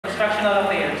Instructional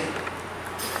Affairs.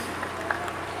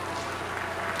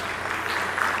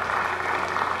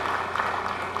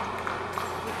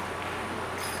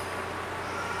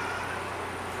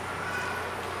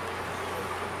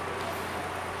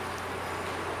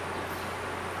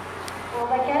 Will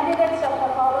the candidates of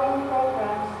the following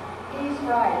programs please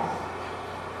rise?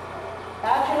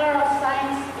 Bachelor of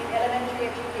Science in Elementary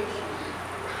Education.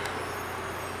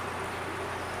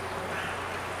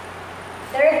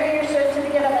 Third year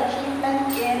Certificate of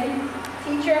Achievement in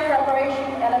Teacher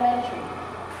Preparation Elementary.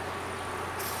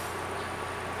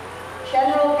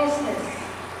 General Business.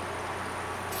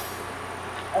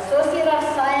 Associate of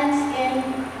Science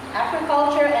in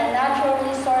Agriculture and Natural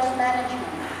Resource Management.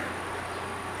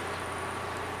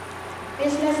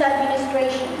 Business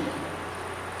Administration.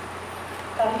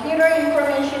 Computer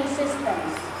Information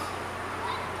Systems.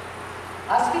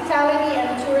 Hospitality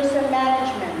and Tourism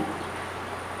Management.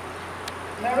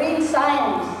 Marine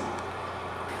Science.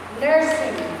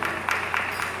 Nursing.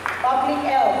 Public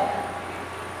Health.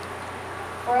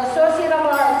 For Associate of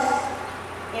Arts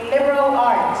in Liberal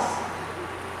Arts.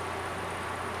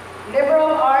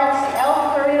 Liberal Arts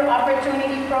Health Career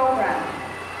Opportunity Program.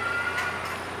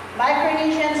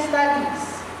 Micronesian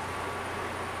Studies.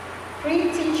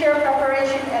 Pre-Teacher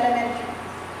Preparation Elementary.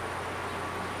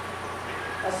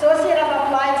 Associate of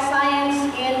Applied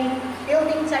Science in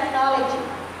Building Technology,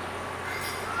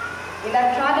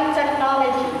 Electronic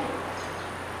Technology,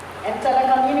 and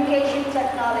Telecommunication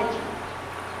Technology.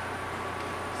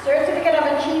 Certificate of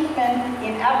Achievement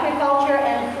in Agriculture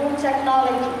and Food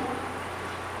Technology.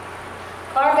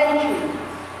 Carpentry.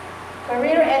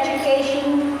 Career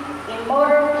Education in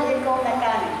Motor Vehicle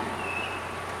Mechanic.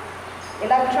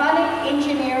 Electronic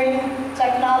Engineering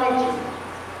Technology.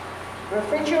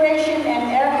 Refrigeration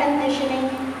and Air Conditioning,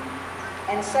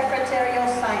 and Secretarial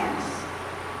Science.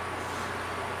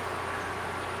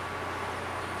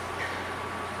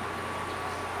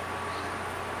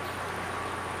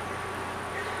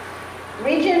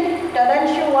 Region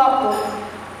Dalanchuapu.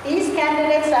 These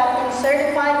candidates have been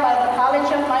certified by the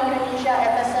College of Micronesia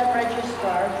FSM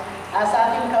Registrar as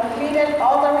having completed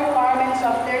all the requirements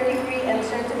of their degree and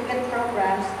certificate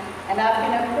programs and have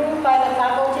been approved by the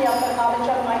faculty of the College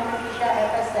of Micronesia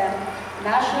FSM,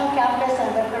 National Campus,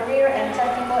 and the Career and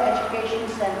Technical Education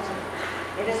Center.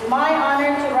 It is my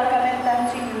honor to recommend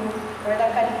them to you for the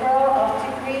conferral of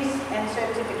degrees and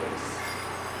certificates.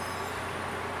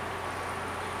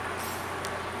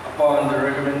 Upon the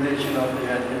recommendation of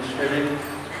the administrative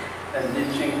and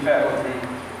teaching faculty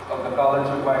of the College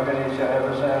of Micronesia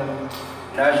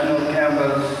FSM, National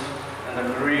Campus, and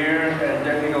the Career and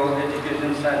Technical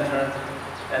Education Center,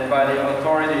 and by the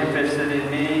authority vested in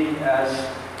me as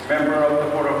member of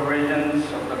the Board of Regents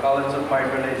of the College of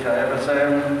Micronesia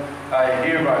FSM, I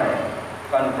hereby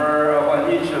confer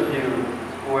upon each of you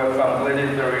who have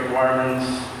completed the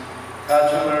requirements: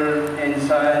 Bachelor in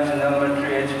Science in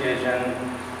Elementary Education,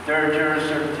 third year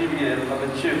Certificate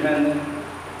of Achievement,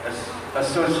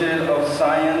 Associate of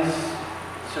Science,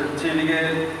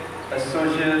 Certificate,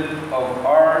 Associate of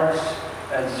Arts,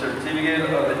 and Certificate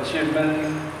of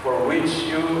Achievement, for which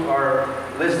you are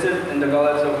listed in the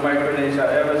College of Micronesia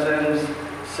FSM's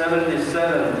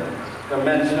 77th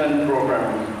Commencement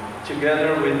Program,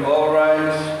 together with all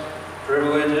rights,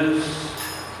 privileges,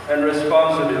 and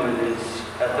responsibilities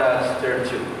attached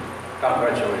thereto.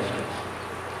 Congratulations.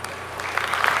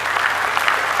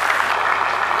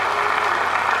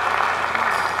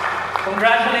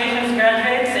 Congratulations,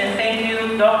 graduates, and thank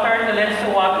you, Dr.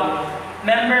 Tolenso Wago,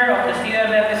 member of the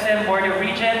COMFSM Board of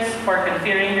Regents, for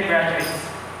conferring the graduates.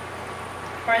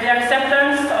 For the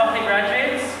acceptance of the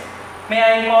graduates, may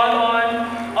I call on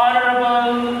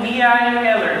Honorable Mia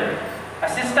Keller,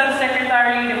 Assistant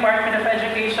Secretary, Department of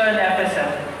Education,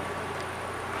 FSM.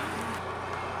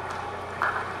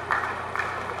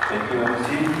 Thank you,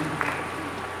 MC.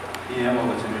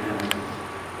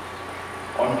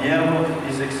 On behalf of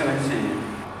His Excellency,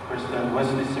 President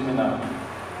Wesley Simina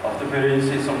of the various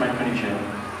states of Micronesia,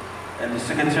 and the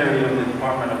Secretary of the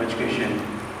Department of Education,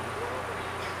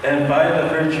 and by the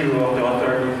virtue of the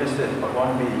authority vested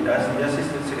upon me as the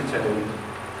Assistant Secretary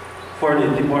for the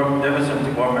FSM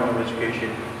Department of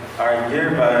Education, I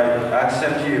hereby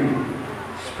accept you,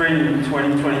 Spring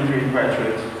 2023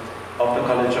 graduates of the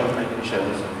College of Micronesia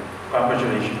FSM.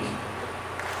 Congratulations.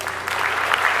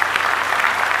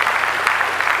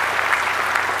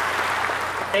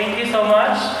 Thank you so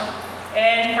much.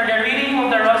 And for the reading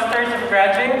of the rosters of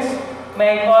graduates,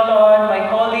 may I call on my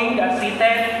colleague at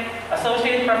CTEC,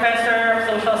 Associate Professor of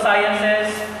Social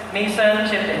Sciences, Mason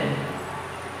Chitin.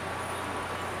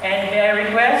 And may I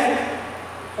request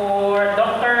for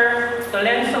Dr.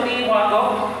 Tolenso E.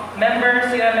 Wago,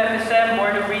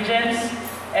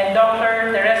 and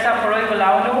Dr. Teresa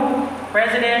Coroy-Bolaunu,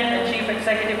 President and Chief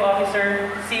Executive Officer,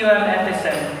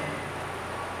 COMFSM.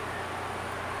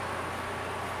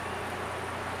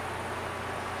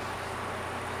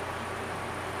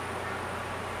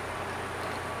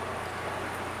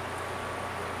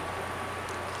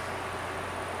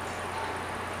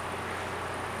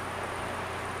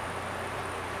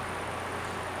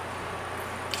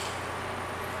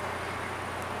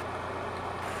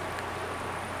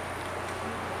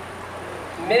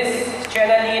 Ms.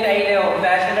 Jenaline Aileo,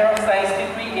 Bachelor of Science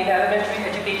degree in Elementary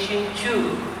Education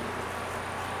 2.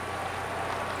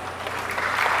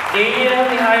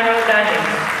 Daniel Mijairo Danes,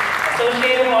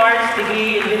 Associate of Arts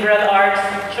degree in Liberal Arts,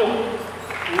 CHUK.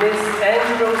 Ms.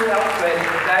 Anne Rose Alfred,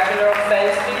 Bachelor of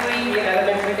Science degree in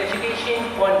Elementary Education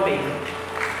 1B.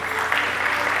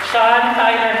 Sean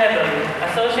Tyler Hebel,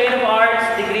 Associate of Arts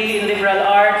degree in Liberal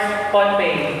Arts,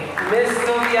 Pohnpei. Ms.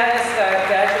 Sylvia Esca,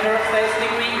 Bachelor of Science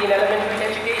degree in Elementary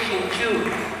Education 2.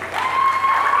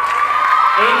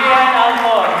 Adrian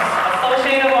Alphonse,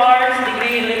 Associate of Arts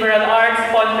degree in Liberal Arts,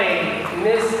 Pohnpei.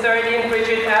 Ms. Darlene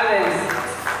Bridget Allens,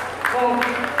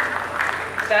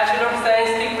 Bachelor of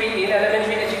Science degree in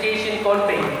Elementary Education,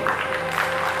 Pohnpei.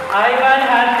 Ivan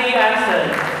Hadley Ansel,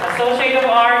 Associate of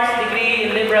Arts degree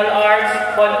in Liberal Arts,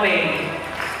 Pohnpei.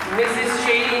 Mrs.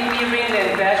 Shailene P.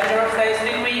 Rinland, Bachelor of Science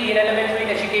degree in Elementary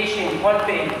Education,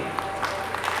 Pohnpei.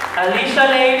 Alicia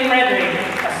Lane Frederick,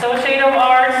 Associate of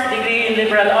Arts degree in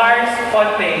Liberal Arts,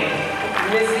 Pohnpei.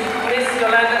 Miss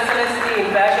Yolanda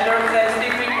Celestine, Bachelor of Science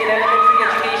degree in Elementary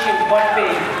Education,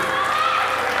 Pohnpei.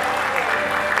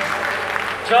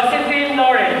 Josephine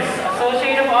Lawrence,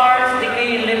 Associate of Arts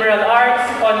degree in Liberal Arts,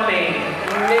 Pohnpei.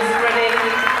 Ms. Renee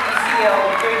ECL,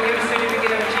 third-year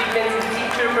Certificate of Achievement in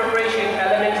Teacher Preparation,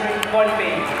 Elementary,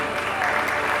 Pohnpei.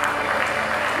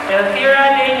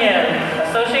 Elvira Daniel,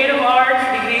 Associate of Arts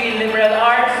degree in Liberal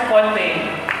Arts, Pohnpei.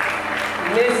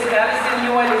 Ms. Alison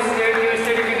Yuan is third-year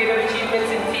Certificate of Achievements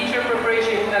in Teacher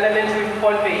Preparation, Elementary,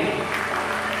 Pohnpei.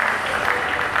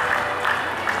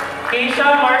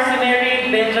 Keisha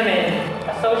Marcenary Benjamin,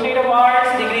 Associate of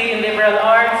Arts degree in Liberal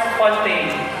Arts,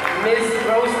 Pohnpei. Ms.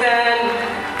 Roseanne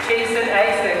Jason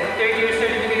Isaac, third-year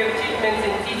Certificate of Achievements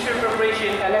in Teacher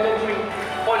Preparation, Elementary,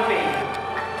 Pohnpei.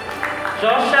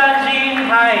 Joshua Jean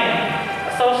Hine,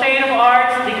 Associate of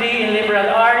Arts degree in Liberal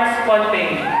Arts,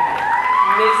 Pohnpei.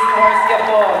 Ms. Marcia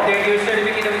Paul, third-year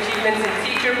Certificate of Achievements in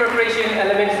Teacher Preparation,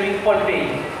 Elementary,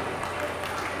 Pohnpei.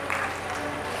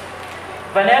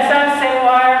 Vanessa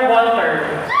Senwar Walter,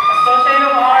 Associate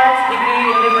of Arts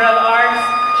degree in Liberal Arts,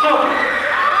 CHUK.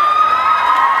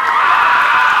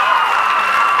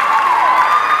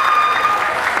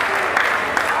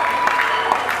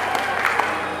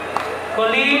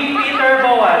 Colleen Peter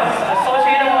Boas,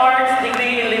 Associate of Arts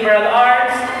degree in Liberal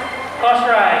Arts,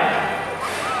 Koshrai.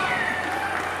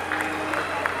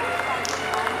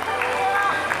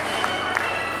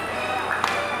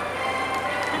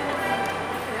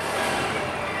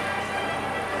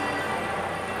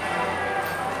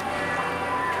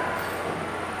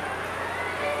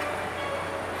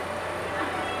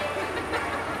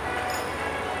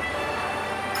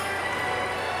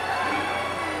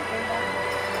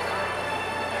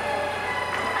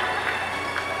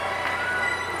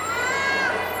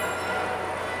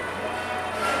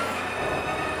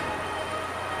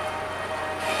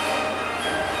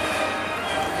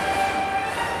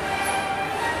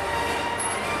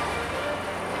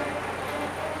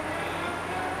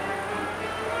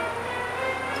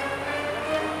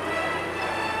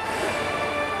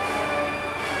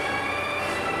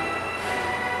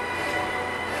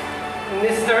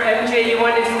 Mr. MJ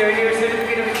Yuan is third-year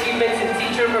Certificate of Achievements in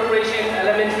Teacher Preparation,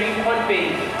 Elementary,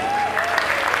 Pohnpei.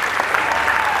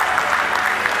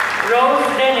 Rose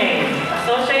Dene,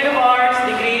 Associate of Arts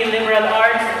degree in Liberal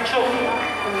Arts, CHUK.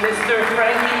 Mr.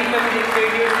 Frankie Ipamdik,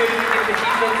 third-year Certificate of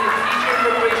Achievements in Teacher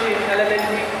Preparation,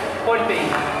 Elementary, Pohnpei.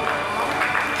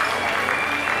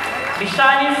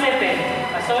 Bishani Sepe,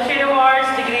 Associate of Arts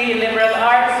degree in Liberal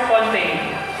Arts,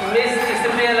 Pohnpei. Ms.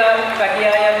 Isabella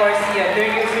Pagliaya Garcia,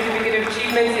 third-year Certificate of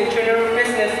Achievements in General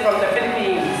Business from the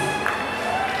Philippines.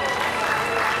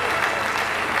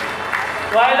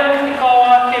 Wylon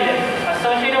Ikawa Philip,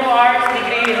 Associate of Arts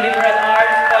degree in Liberal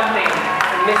Arts, Pohnpei.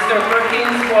 Mr.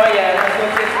 Perkins Boyan,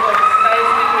 Associate of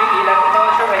Science degree in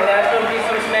Agriculture and Natural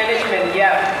Resource Management,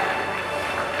 YAP.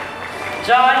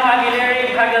 John Aguilera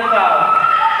Hagelpao,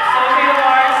 Associate of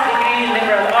Arts degree in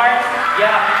Liberal Arts,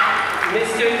 YAP.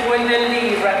 Mr. Twindon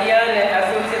Lee Radiana,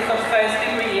 Associate of Science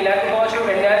degree in Agriculture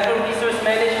and Natural Resource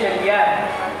Management, YAP.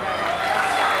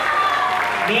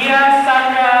 Mia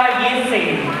Sandra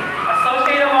Yinse,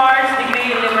 Associate of Arts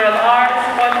degree in Liberal Arts,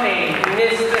 Pohnpei.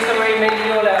 Ms.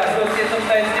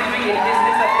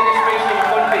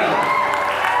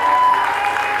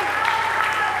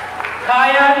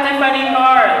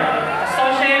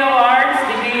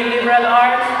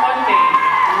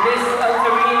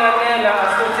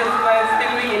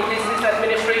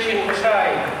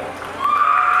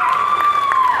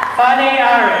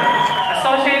 Aaron,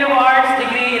 Associate of Arts,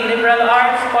 degree in Liberal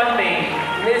Arts, Pohnpei.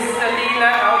 Ms. Salina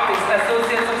Alpis,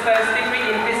 Associate of Science degree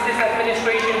in Business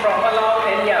Administration from Palau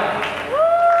and Yam.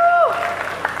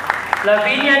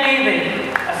 Lavinia David,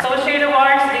 Associate of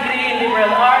Arts, degree in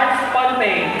Liberal Arts,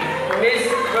 Pohnpei. Ms.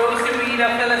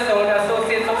 Rosarina Filason,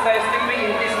 Associate of Science degree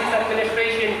in Business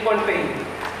Administration, Pohnpei.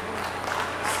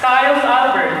 Styles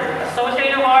Albert,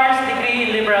 Associate of Arts, degree in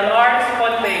Liberal Arts,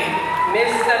 Pohnpei.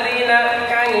 Ms. Salina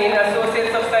Kangin,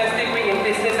 Associate of Science degree in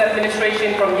Business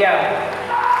Administration from Yam.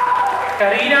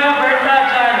 Karina Berta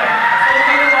Jano,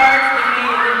 Associate of Arts, degree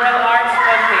in Liberal Arts,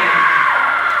 Pohnpei.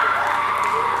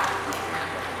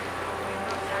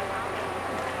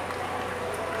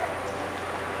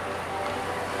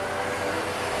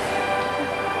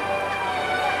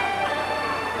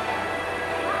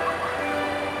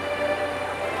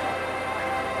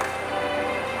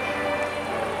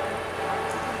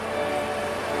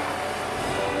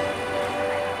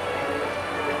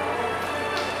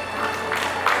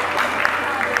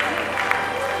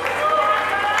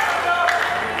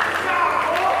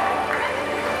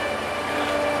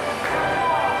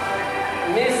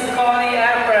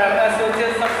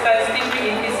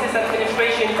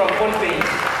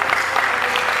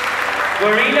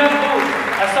 Gorina Booth,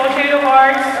 Associate of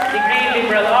Arts, degree in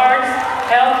Liberal Arts,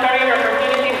 Health Career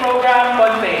Opportunity Program,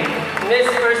 Pohnpei. Ms.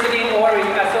 Ursuline Ori,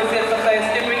 Associate of Science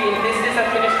degree in Business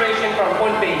Administration from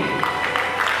Pohnpei.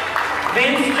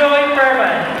 Vince Joy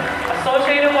Perman,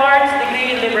 Associate of Arts,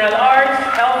 degree in Liberal Arts,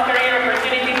 Health Career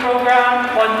Opportunity Program,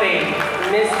 Pohnpei.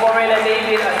 Ms. Morena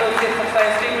David, Associate of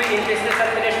Science degree in Business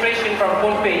Administration from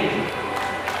Pohnpei.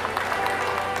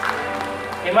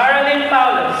 Imaralyn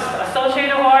Paulus,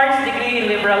 Associate of Arts, degree in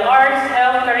Liberal Arts,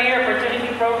 Health Career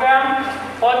Opportunity Program,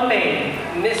 Pohnpei.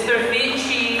 Mr.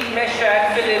 Vici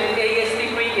Meshach Philip, AS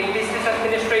degree in Business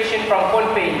Administration from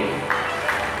Pohnpei.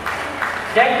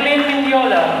 Jacqueline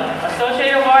Mindiola,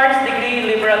 Associate of Arts, degree in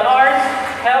Liberal Arts,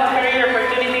 Health Career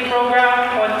Opportunity Program,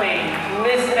 Pohnpei.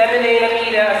 Ms. Emily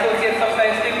Namida, Associate of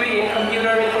Science degree in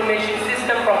Computer Information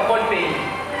System from Pohnpei.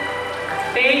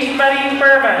 Paige Marie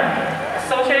Perman,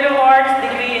 Associate of Arts,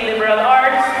 degree in Liberal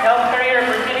Arts, Health Career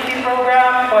Opportunity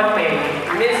Program, Pohnpei.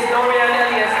 Ms. Norian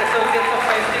Elias, Associate of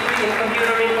Science degree in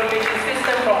Computer Information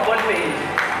System from Pohnpei.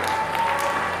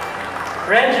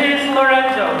 Regis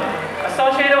Lorenzo,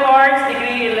 Associate of Arts,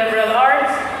 degree in Liberal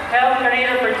Arts, Health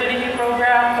Career Opportunity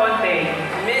Program, Pohnpei.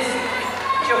 Ms.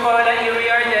 Giovanna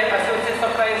Iriarde, Associate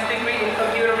of Science degree in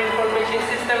Computer Information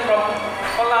System from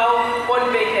Palau,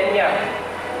 Pohnpei, Kenya.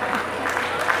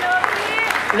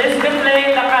 Lisbeth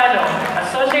Lane Lacano,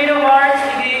 Associate of Arts,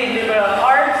 degree in Liberal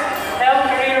Arts, Health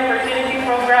Career Opportunity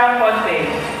Program, Pohnpei.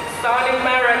 Sonic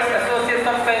Marax, Associate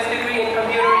of Science degree in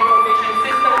Computer Information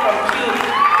System from CHU.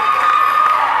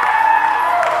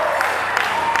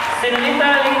 Sinlita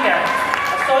Linka,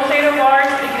 Associate of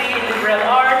Arts, degree in Liberal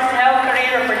Arts, Health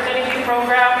Career Opportunity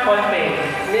Program, Pohnpei.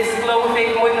 Ms. Chloe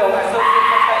Muno, Associate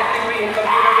of Science degree in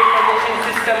Computer Information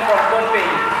System from Pohnpei.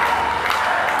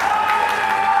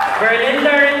 Berlinda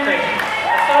Rittrick,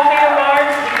 Associate of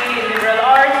Arts, degree in Liberal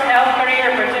Arts, Health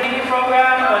Career Opportunity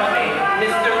Program, Pohnpei.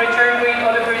 Mr. Richard Wayne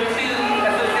Oliver II,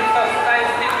 Associate of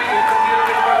Science degree in Computer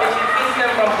Information System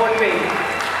from Pohnpei.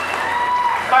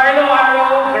 Carlo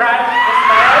Aro Grant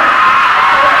Ismael,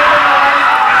 Associate of Arts,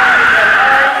 degree in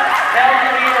Liberal Arts, Health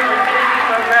Career Opportunity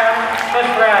Program,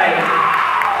 Pohnpei.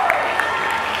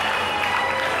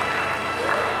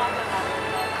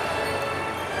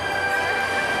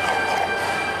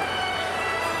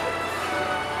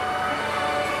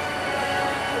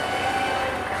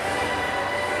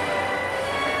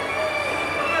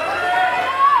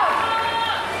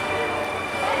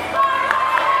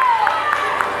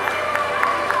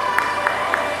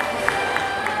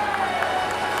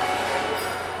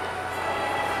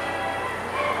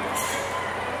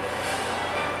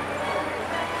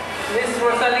 Ms.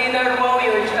 Rosalina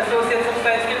Ruoyoj, Associate of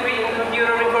Science degree in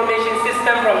Computer Information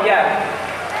System from YAP.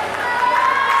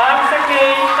 Hamza K.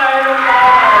 Shiro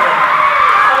Paul,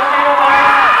 Associate of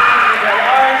Arts, Liberal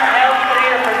Arts, Health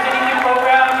Career Opportunity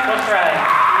Program, Pohnpei.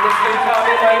 Mr.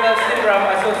 Tommy Michael Simram,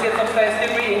 Associate of Science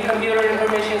degree in Computer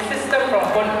Information System from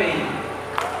Pohnpei.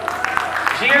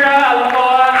 Jira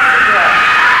Alcoa Sidra,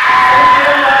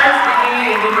 Associate of Arts,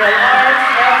 degree in Liberal Arts,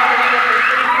 Health Career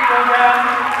Opportunity Program,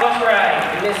 Pohnpei.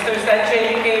 Mr.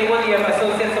 Sanjay K. William,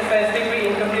 Associate of Science degree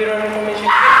in Computer Information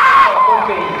System from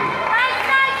Pohnpei.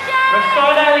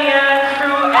 Rashona Leanne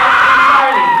True S.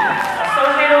 Charlie,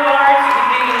 Associate of Arts,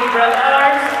 degree in Liberal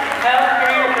Arts, Health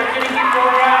Career Opportunity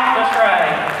Program, Pohnpei.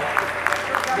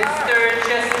 Mr.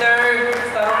 Chester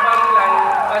Sarupanglan,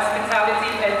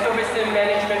 Hospitality and Tourism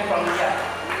Management from YAP.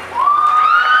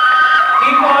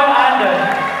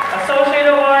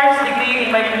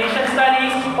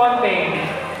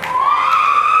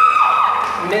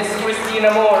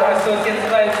 Rosina Moore, Associate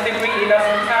Science degree in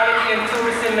Hospitality and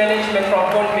Tourism Management from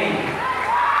Pohnpei.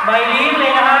 Maylene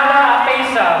Lenahala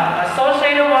Apesa,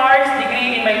 Associate of Arts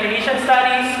degree in Micronesian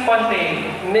Studies, Pohnpei.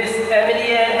 Miss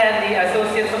Emily Ann Hadley,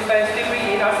 Associate of Science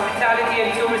degree in Hospitality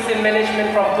and Tourism Management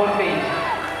from Pohnpei.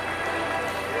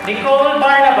 Nicole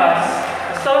Barnabas,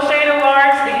 Associate of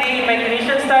Arts degree in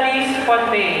Micronesian Studies,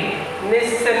 Pohnpei. Miss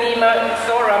Samima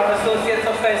Soram, Associate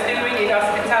of Science degree in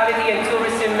Hospitality and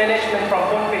Tourism Management from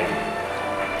Pohnpei.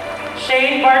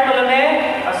 Shane Bartolome,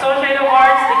 Associate of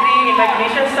Arts degree in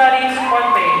Micronesian Studies,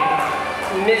 Pohnpei.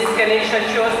 Miss Kanisha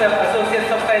Joseph, Associate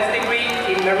of Science degree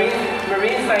in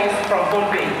Marine Science from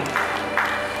Pohnpei.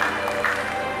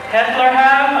 Hetler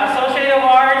Ham, Associate of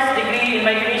Arts degree in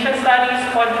Micronesian Studies,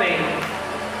 Pohnpei.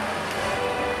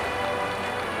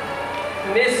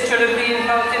 Miss Cholophine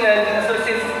Haltinan,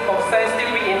 Associate of Science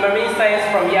degree in Marine Science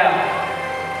from Yale.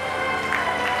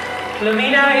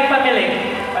 Lumina Ipamilik,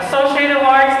 Associate of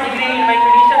Arts degree in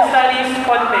Micronesian Studies,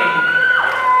 Pohnpei.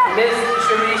 Miss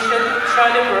Sharisha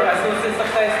Shaniper, Associate of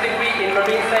Science degree in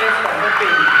Marine Science from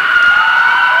Pohnpei.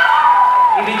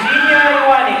 Virginia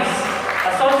Ioannis,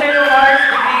 Associate of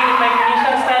Arts